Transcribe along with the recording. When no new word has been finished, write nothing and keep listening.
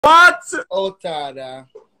What? Oh, Tada.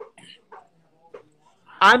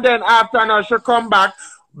 And then after now she come back,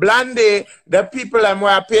 Blondie, the people them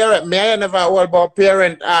were parent, me I never hold about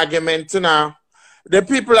parent argument, you know. The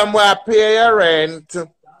people them were parent,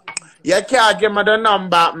 you can't give me the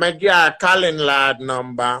number, me give a calling lad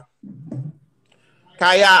number.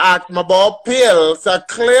 Can you ask me about pill? So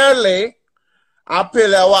clearly, a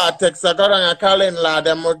pill I want to take, so go down a calling lad,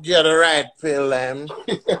 them will get the right pill them.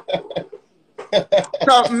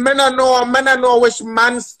 So, I don't know which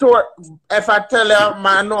man store. If I tell you,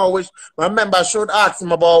 I know which. Remember, should ask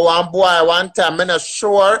him about one boy one time. I'm not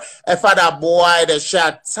sure if that boy that she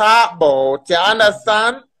talk about. You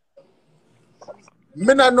understand?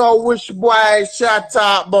 I don't know which boy she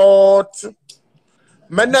talk about.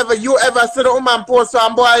 You ever see the woman post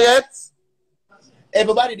one boy yet?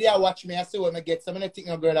 Everybody there watch me. I see when I get some. I think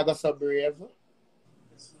a girl that got so brave.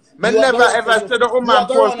 I never ever see the woman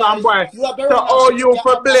post one boy. So, oh, you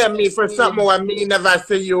for blame me for something when me never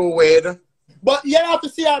see you with. But you have to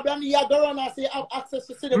see her, Blondie. You go around and say, have access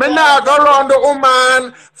to see the Me now go around the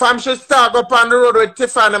woman from she start go on the road with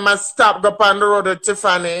Tiffany, I stop go on the road with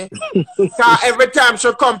Tiffany. Cause every time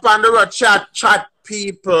she come on the road, she chat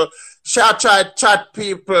people. She try chat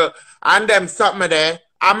people and them something there.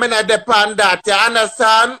 I'm gonna depend that, you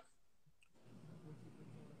understand?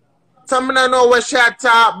 So I don't know what she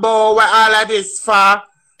talk about, what all of this for.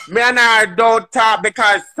 Me and her don't talk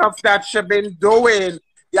because stuff that she been doing.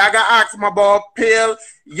 You gotta ask me about pill.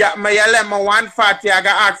 Yeah, me you let me 140, you gotta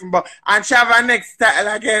ask me about. And she have a next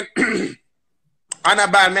style again. On a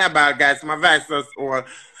ball, me a ball, guys. My voice is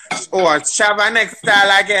old. She have a next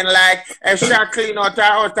style again, like if she clean out her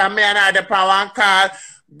house and me and her the power and call.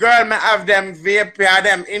 Girl, me have them vape,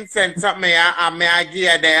 them incense up me and me I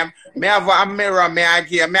give them. Me have a mirror, me I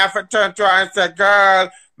give. Me have to turn to her and say, girl,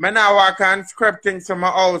 me now work on scripting to my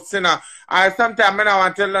house, you know. And sometimes me not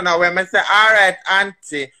want to learn when me say, all right,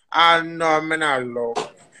 auntie, I know me not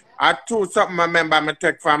love. I two something I remember me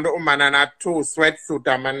take from the woman and I two sweatsuit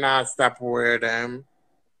and me not stop wear them.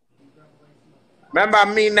 Remember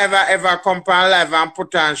me never ever come on live and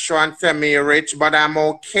put on show and say me rich, but I'm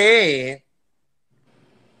okay.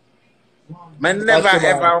 Me never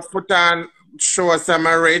ever put on show some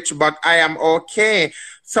rich, but I am okay.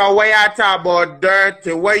 So when you talk about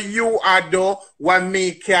dirty, what you are do, what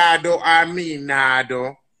me can do, or me not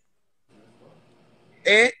do.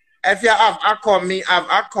 Eh? If you have account, me have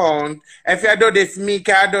account. If you do this, me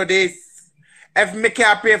can do this. If me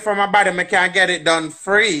can pay for my body, me can get it done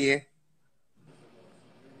free.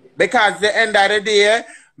 Because the end of the day,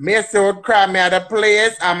 me say would cry me at the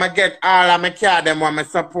place, I'ma get all of my car them what I'm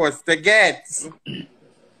supposed to get.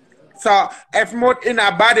 So if I'm in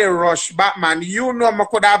a body rush, Batman, you know I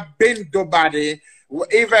could have been to body.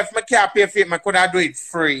 Even if I can't pay for it, I could have do it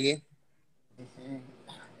free.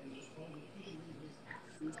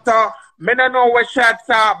 So I don't know what shots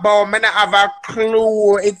are about. I don't have a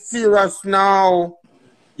clue. It's serious now.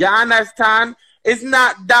 You understand? It's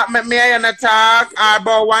not that me and talk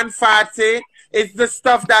about 140. It's the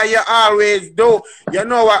stuff that you always do. You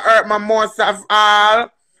know what hurt me most of all?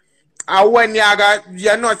 When you got,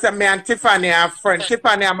 you know, say me and Tiffany are friends.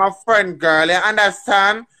 Tiffany, I'm a friend, girl. You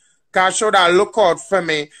understand? Because should I look out for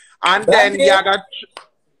me. And then you got...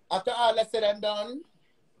 After all that's said and done,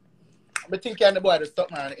 I think you know the boy to stop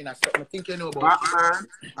man in a stop. I think you know about Batman.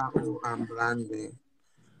 Oh, I'm Blondie.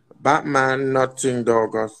 Batman, nothing,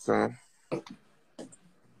 dog, so.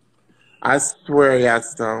 I swear,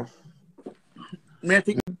 yes, though. Me I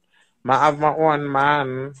think I have my own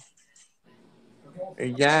man.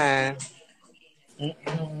 Yeah.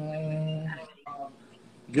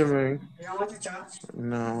 Give me.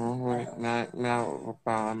 No, wait, not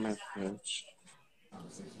a message.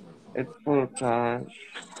 It's full charge.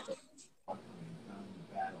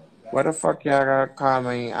 What the fuck y'all gotta call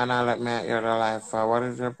me and I let me out your life for? What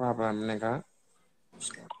is your problem, nigga?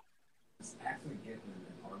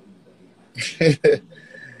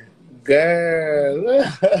 girl.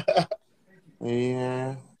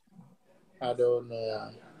 Yeah. I don't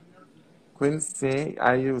know. Quincy,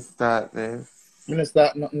 are you start this? I'm gonna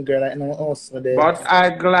start nothing girl like no house for there. But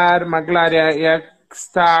I'm glad you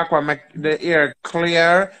start when the ear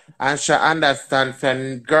clear and she understands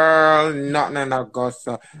and girl, nothing no go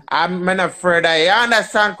so. I'm not afraid that you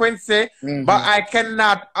understand, Quincy, but I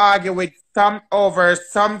cannot argue with over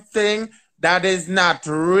something that is not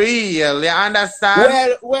real. You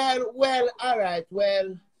understand? Well, all right.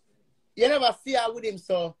 Well, you never fear with him,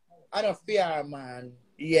 so I don't fear, man.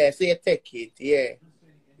 Yeah, so you take it, yeah.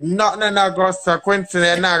 Nothing no go so, Quincy,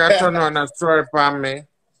 you're not going to turn on a story for me.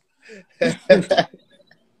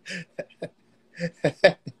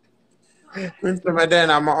 Since I'm then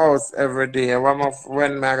at my house every day. When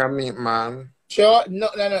I gonna meet, man? Sure, no.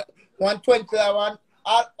 120 that one.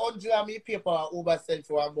 I'll 100 of me paper over send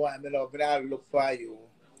for one boy, I love, and I'll look for you.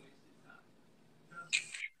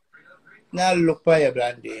 Now look for you,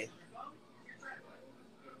 Blondie.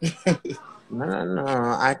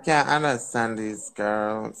 No, I can't understand these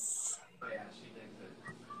girls.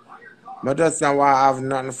 But that's not why I have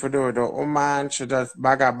nothing to do with the woman. She just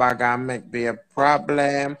bagga and make be a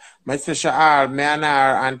problem. My sister all me and her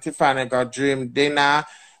and Tiffany got dream dinner.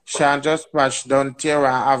 She just watch don't tear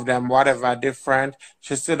and have them whatever different.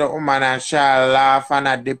 She see the woman and she laugh and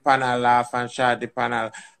I dip and I laugh and she dip and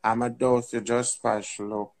I I'm a dose you just watch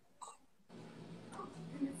look.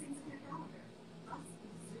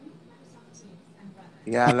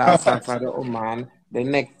 Yeah, laughing for the woman. The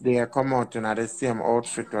next day I come out in the same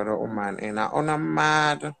outfit with the woman in a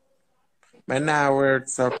mad. Me not wear it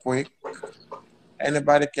so quick.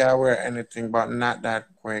 Anybody can wear anything, but not that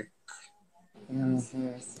quick.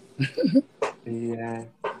 Yeah.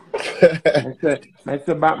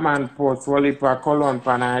 Mr. Batman post Wally per colon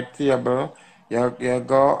on our table. You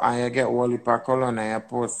go and you get Wally per colon and you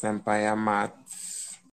post them on your mat.